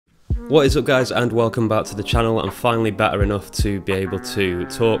What is up guys, and welcome back to the channel. I'm finally better enough to be able to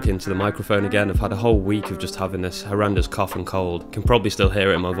talk into the microphone again. I've had a whole week of just having this horrendous cough and cold. Can probably still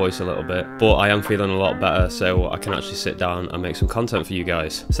hear it in my voice a little bit, but I am feeling a lot better, so I can actually sit down and make some content for you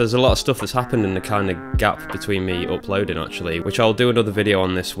guys. So there's a lot of stuff that's happened in the kind of gap between me uploading actually, which I'll do another video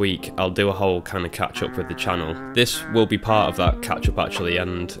on this week. I'll do a whole kind of catch up with the channel. This will be part of that catch up actually,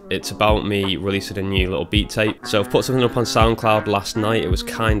 and it's about me releasing a new little beat tape. So I've put something up on SoundCloud last night. It was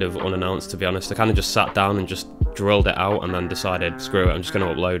kind of unannounced, to be honest. I kind of just sat down and just drilled it out and then decided, screw it, I'm just going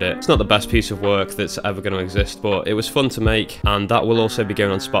to upload it. It's not the best piece of work that's ever going to exist, but it was fun to make, and that will also be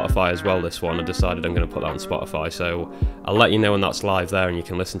going on Spotify as well, this one. I decided I'm going to put that on Spotify, so I'll let you know when that's live there and you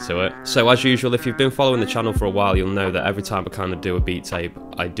can listen to it. So as usual, if you've been following the channel for a while, you'll know that every time I kind of do a beat tape,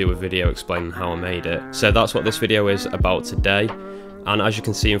 I do a video explaining how I made it. So that's what this video is about today. And as you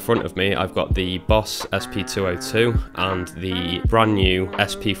can see in front of me, I've got the Boss SP202 and the brand new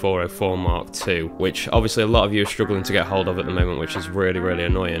SP404 Mark II, which obviously a lot of you are struggling to get hold of at the moment, which is really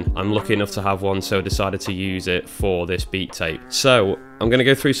annoying. I'm lucky enough to have one, so I decided to use it for this beat tape. So I'm going to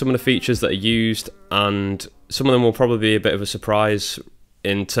go through some of the features that are used, and some of them will probably be a bit of a surprise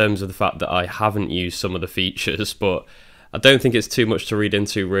in terms of the fact that I haven't used some of the features, but I don't think it's too much to read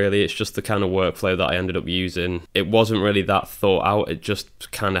into really. It's just the kind of workflow that I ended up using. It wasn't really that thought out, it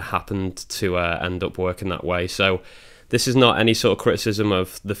just kind of happened to end up working that way. So this is not any sort of criticism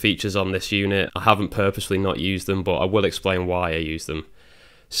of the features on this unit. I haven't purposely not used them, but I will explain why I use them.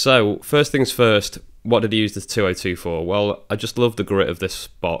 So first things first, what did I use this 202 for? Well, I just love the grit of this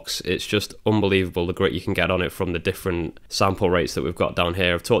box. It's just unbelievable, the grit you can get on it from the different sample rates that we've got down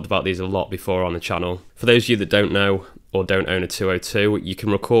here. I've talked about these a lot before on the channel. For those of you that don't know or don't own a 202, you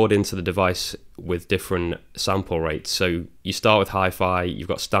can record into the device with different sample rates. So you start with hi-fi, you've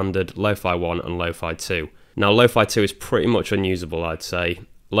got standard, lo-fi 1 and lo-fi 2. Now lo-fi 2 is pretty much unusable, I'd say.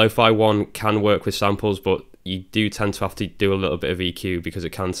 Lo-fi 1 can work with samples, but you do tend to have to do a little bit of EQ because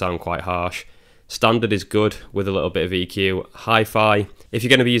it can sound quite harsh. Standard is good with a little bit of EQ. Hi-fi, if you're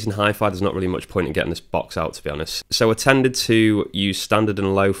going to be using hi-fi, there's not really much point in getting this box out, to be honest. So I tended to use standard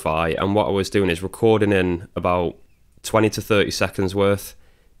and lo-fi, and what I was doing is recording in about 20 to 30 seconds worth.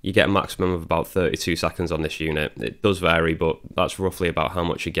 You get a maximum of about 32 seconds on this unit. It does vary, but that's roughly about how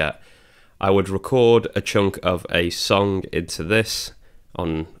much you get. I would record a chunk of a song into this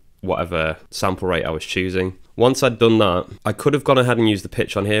on whatever sample rate I was choosing. Once I'd done that, I could have gone ahead and used the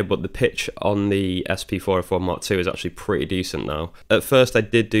pitch on here, but the pitch on the SP404 Mark II is actually pretty decent now. At first I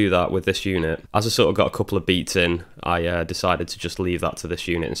did do that with this unit. As I sort of got a couple of beats in, I decided to just leave that to this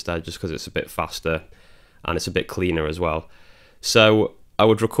unit instead, just because it's a bit faster and it's a bit cleaner as well. So I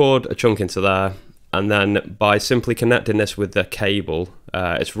would record a chunk into there, and then by simply connecting this with the cable,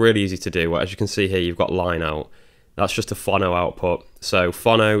 it's really easy to do. As you can see here, you've got line out. That's just a phono output. So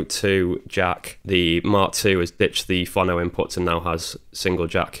phono to jack. The Mark II has ditched the phono inputs and now has single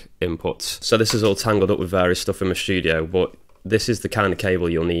jack inputs. So this is all tangled up with various stuff in my studio, but this is the kind of cable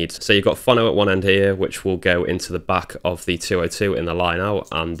you'll need. So you've got phono at one end here, which will go into the back of the 202 in the line out,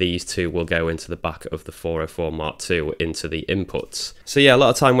 and these two will go into the back of the 404 Mark II into the inputs. So yeah, a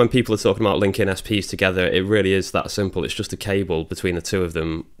lot of time when people are talking about linking SPs together, it really is that simple. It's just a cable between the two of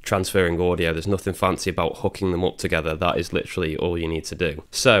them transferring audio. There's nothing fancy about hooking them up together. That is literally all you need to do.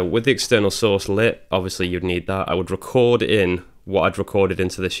 So with the external source lit, obviously you'd need that. I would record in what I'd recorded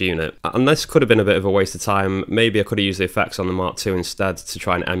into this unit, and this could have been a bit of a waste of time. Maybe I could have used the effects on the Mark II instead to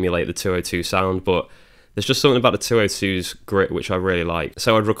try and emulate the 202 sound, but there's just something about the 202's grit which I really like.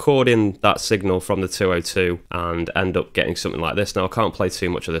 So I'd record in that signal from the 202 and end up getting something like this. Now I can't play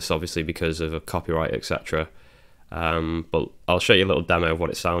too much of this obviously because of a copyright, etc. But I'll show you a little demo of what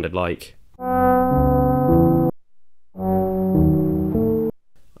it sounded like.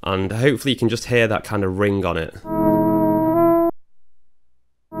 And hopefully you can just hear that kind of ring on it.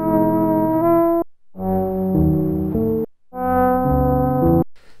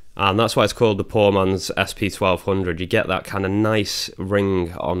 And that's why it's called the poor man's SP1200. You get that kind of nice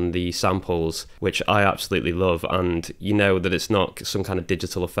ring on the samples, which I absolutely love. And you know that it's not some kind of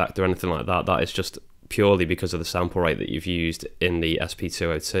digital effect or anything like that. That is just purely because of the sample rate that you've used in the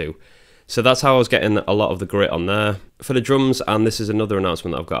SP202. So that's how I was getting a lot of the grit on there. For the drums, and this is another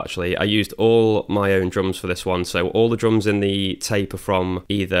announcement that I've got actually, I used all my own drums for this one. So all the drums in the tape are from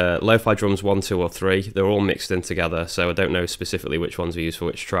either Lo-Fi Drums 1, 2 or 3. They're all mixed in together, so I don't know specifically which ones are used for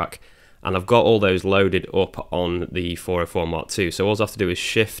which track. And I've got all those loaded up on the 404 Mark II. So all I have to do is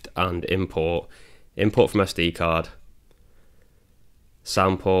shift and import. Import from SD card,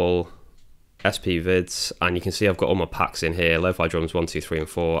 sample, SP vids, and you can see I've got all my packs in here, Lo-Fi Drums 1, 2, 3 and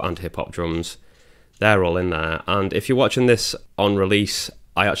 4 and hip hop drums. They're all in there, and if you're watching this on release,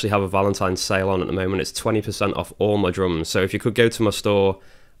 I actually have a Valentine's sale on at the moment. It's 20% off all my drums. So if you could go to my store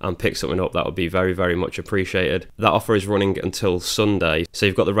and pick something up, that would be very, very much appreciated. That offer is running until Sunday, so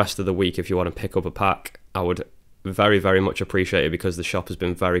you've got the rest of the week if you want to pick up a pack. I would very, very much appreciate it because the shop has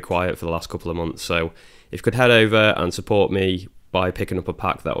been very quiet for the last couple of months. So if you could head over and support me by picking up a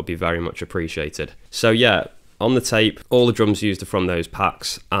pack, that would be very much appreciated. So yeah, on the tape, all the drums used are from those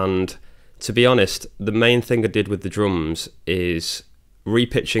packs, and to be honest, the main thing I did with the drums is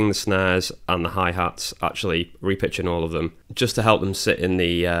repitching the snares and the hi-hats, actually repitching all of them, just to help them sit in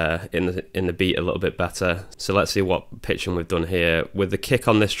the beat a little bit better. So let's see what pitching we've done here. With the kick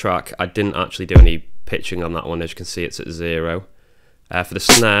on this track, I didn't actually do any pitching on that one. As you can see, it's at 0. For the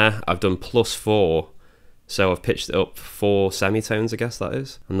snare, I've done +4, so I've pitched it up 4 semitones, I guess that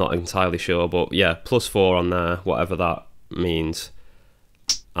is. I'm not entirely sure, but yeah, +4 on there, whatever that means.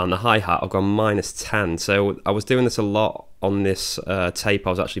 And the hi-hat, I've gone -10. So I was doing this a lot on this tape. I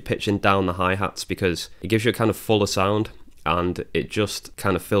was actually pitching down the hi-hats because it gives you a kind of fuller sound and it just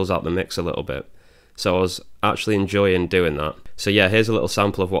kind of fills out the mix a little bit. So I was actually enjoying doing that. So yeah, here's a little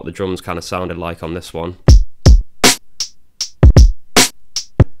sample of what the drums kind of sounded like on this one.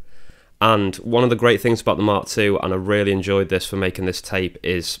 And one of the great things about the Mark II, and I really enjoyed this for making this tape,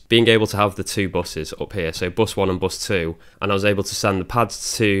 is being able to have the 2 buses up here, so bus 1 and bus 2, and I was able to send the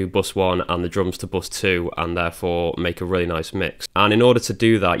pads to bus 1 and the drums to bus 2, and therefore make a really nice mix. And in order to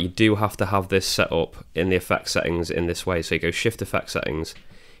do that, you do have to have this set up in the effect settings in this way. So you go Shift Effect Settings,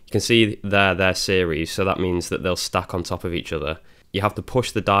 you can see there they're series, so that means that they'll stack on top of each other. You have to push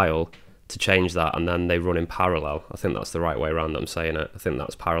the dial to change that, and then they run in parallel. I think that's the right way around that I'm saying it. I think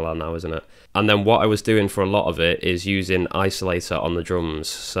that's parallel now, isn't it? And then what I was doing for a lot of it is using isolator on the drums.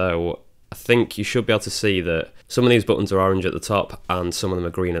 So I think you should be able to see that some of these buttons are orange at the top and some of them are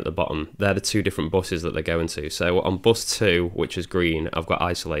green at the bottom. They're the 2 different buses that they're going to. So on bus 2, which is green, I've got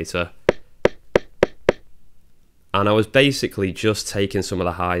isolator. And I was basically just taking some of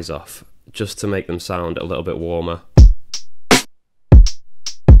the highs off just to make them sound a little bit warmer.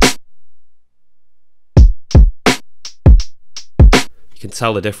 You can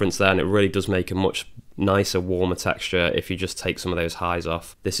tell the difference there, and it really does make a much nicer, warmer texture if you just take some of those highs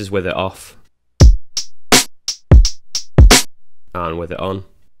off. This is with it off, and with it on.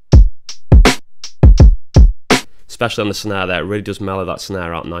 Especially on the snare there, it really does mellow that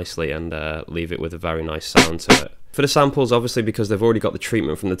snare out nicely and leave it with a very nice sound to it. For the samples, obviously, because they've already got the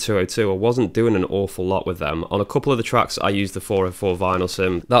treatment from the 202, I wasn't doing an awful lot with them. On a couple of the tracks, I used the 404 vinyl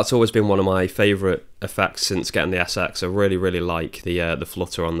sim. That's always been one of my favourite effects since getting the SX. I really, really like the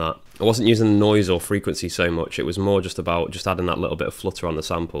flutter on that. I wasn't using the noise or frequency so much. It was more just about just adding that little bit of flutter on the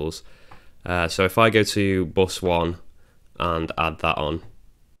samples. So if I go to bus 1 and add that on.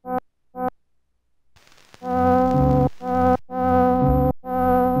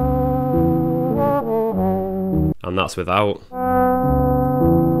 And that's without,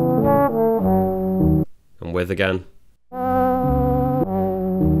 and with again.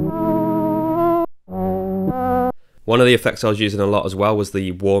 One of the effects I was using a lot as well was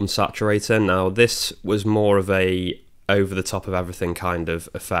the warm saturator. Now this was more of a over the top of everything kind of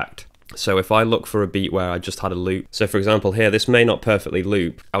effect. So if I look for a beat where I just had a loop, so for example here, this may not perfectly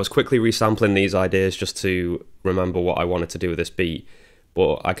loop. I was quickly resampling these ideas just to remember what I wanted to do with this beat.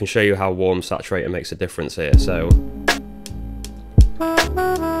 But I can show you how warm saturator makes a difference here. So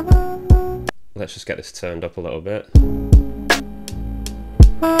let's just get this turned up a little bit.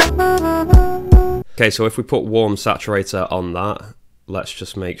 Okay, so if we put warm saturator on that, let's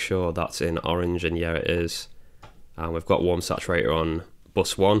just make sure that's in orange, and yeah, it is. And we've got warm saturator on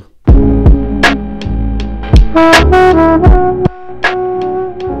bus 1.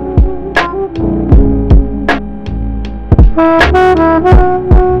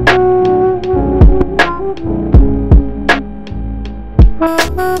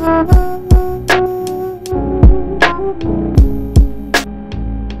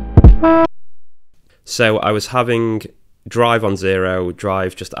 So I was having drive on 0,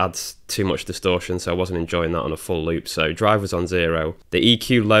 drive just adds too much distortion, so I wasn't enjoying that on a full loop, so drive was on 0. The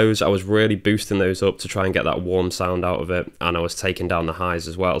EQ lows, I was really boosting those up to try and get that warm sound out of it, and I was taking down the highs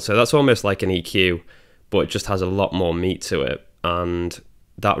as well, so that's almost like an EQ, but it just has a lot more meat to it, and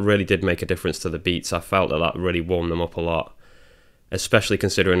that really did make a difference to the beats. I felt that that really warmed them up a lot, especially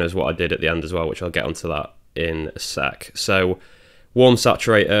considering as what I did at the end as well, which I'll get onto that in a sec. So warm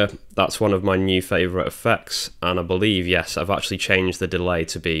saturator, that's one of my new favourite effects, and I believe, yes, I've actually changed the delay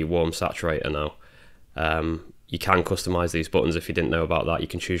to be warm saturator now. You can customise these buttons if you didn't know about that. You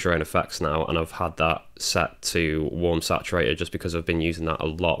can choose your own effects now, and I've had that set to warm saturator just because I've been using that a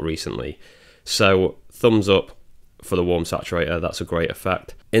lot recently. So thumbs up for the warm saturator. That's a great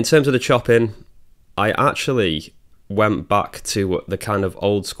effect. In terms of the chopping, I actually went back to the kind of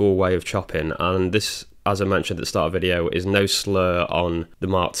old school way of chopping, and this, as I mentioned at the start of the video, is no slur on the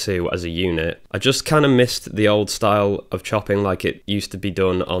Mark II as a unit. I just kind of missed the old style of chopping like it used to be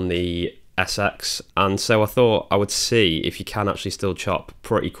done on the SX, and so I thought I would see if you can actually still chop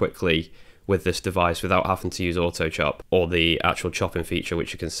pretty quickly with this device without having to use auto chop or the actual chopping feature,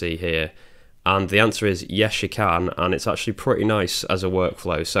 which you can see here. And the answer is yes, you can, and it's actually pretty nice as a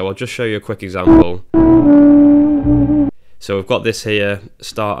workflow. So I'll just show you a quick example. So we've got this here,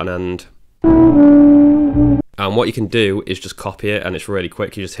 start and end, and what you can do is just copy it, and it's really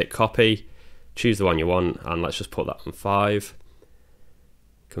quick. You just hit copy, choose the one you want, and let's just put that on 5,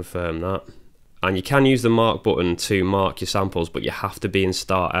 confirm that. And you can use the mark button to mark your samples, but you have to be in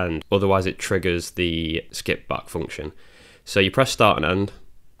start end, otherwise it triggers the skip back function. So you press start and end,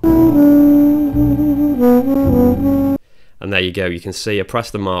 and there you go. You can see I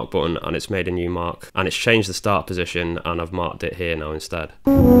pressed the mark button and it's made a new mark, and it's changed the start position, and I've marked it here now instead.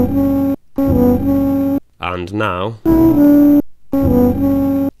 And now you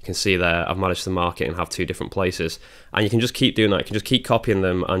can see there I've managed to mark it and have 2 different places, and you can just keep doing that. You can just keep copying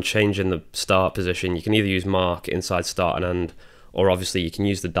them and changing the start position. You can either use mark inside start and end, or obviously you can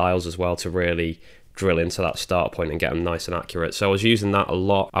use the dials as well to really drill into that start point and get them nice and accurate. So I was using that a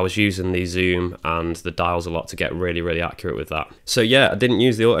lot. I was using the zoom and the dials a lot to get really accurate with that. So yeah, I didn't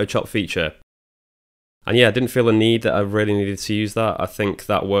use the auto chop feature, and yeah, I didn't feel a need that I really needed to use that. I think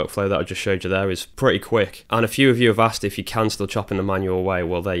that workflow that I just showed you there is pretty quick, and a few of you have asked if you can still chop in the manual way.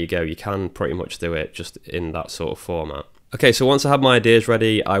 Well, there you go, you can pretty much do it just in that sort of format. Okay, so once I had my ideas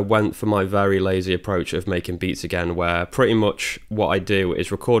ready, I went for my very lazy approach of making beats again, where pretty much what I do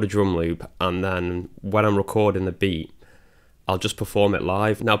is record a drum loop, and then when I'm recording the beat, I'll just perform it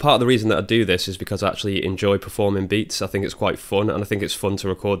live. Now, part of the reason that I do this is because I actually enjoy performing beats. I think it's quite fun, and I think it's fun to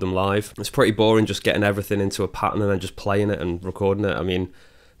record them live. It's pretty boring just getting everything into a pattern and then just playing it and recording it. I mean,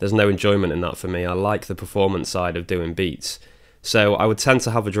 there's no enjoyment in that for me. I like the performance side of doing beats. So I would tend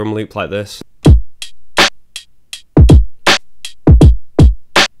to have a drum loop like this.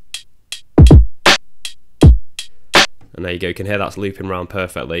 And there you go, you can hear that's looping around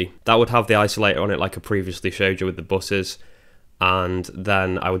perfectly. That would have the isolator on it like I previously showed you with the buses, and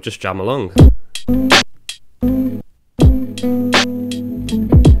then I would just jam along.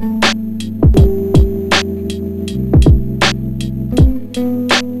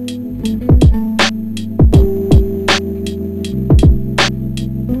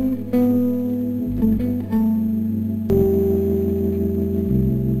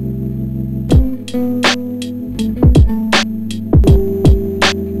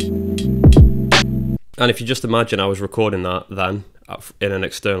 And if you just imagine I was recording that then in an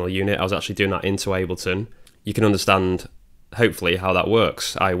external unit, I was actually doing that into Ableton, you can understand hopefully how that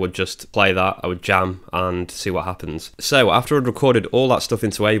works. I would just play that, I would jam and see what happens. So after I'd recorded all that stuff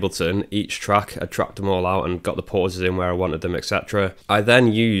into Ableton, each track, I'd tracked them all out and got the pauses in where I wanted them, etc. I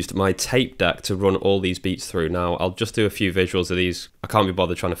then used my tape deck to run all these beats through. Now I'll just do a few visuals of these. I can't be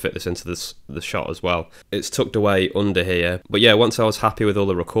bothered trying to fit this into the shot as well. It's tucked away under here. But yeah, once I was happy with all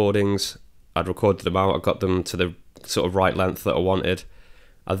the recordings, I'd recorded them out, I got them to the sort of right length that I wanted.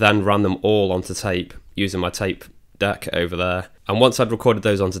 I then ran them all onto tape using my tape deck over there. And once I'd recorded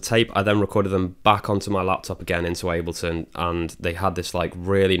those onto tape, I then recorded them back onto my laptop again into Ableton, and they had this like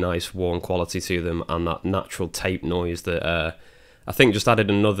really nice warm quality to them, and that natural tape noise that I think just added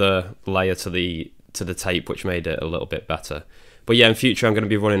another layer to the tape, which made it a little bit better. But yeah, in future I'm going to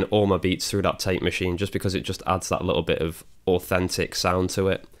be running all my beats through that tape machine just because it just adds that little bit of authentic sound to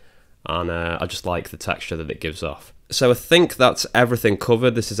it. And I just like the texture that it gives off. So I think that's everything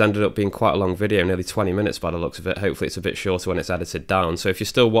covered. This has ended up being quite a long video, nearly 20 minutes by the looks of it. Hopefully it's a bit shorter when it's edited down. So if you're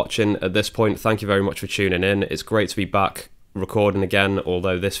still watching at this point, thank you very much for tuning in. It's great to be back recording again,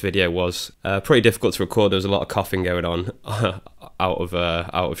 although this video was pretty difficult to record. There was a lot of coughing going on out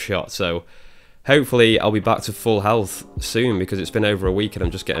of shot. So hopefully I'll be back to full health soon, because it's been over a week and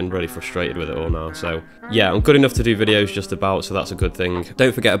I'm just getting really frustrated with it all now. So yeah, I'm good enough to do videos just about, so that's a good thing.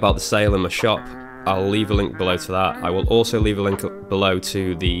 Don't forget about the sale in my shop. I'll leave a link below to that. I will also leave a link below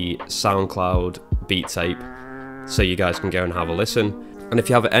to the SoundCloud beat tape, so you guys can go and have a listen. And if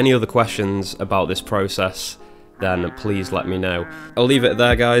you have any other questions about this process, then please let me know. I'll leave it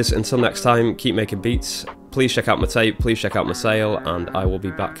there, guys. Until next time, keep making beats. Please check out my tape, please check out my sale, and I will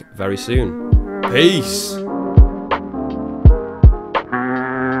be back very soon. Peace!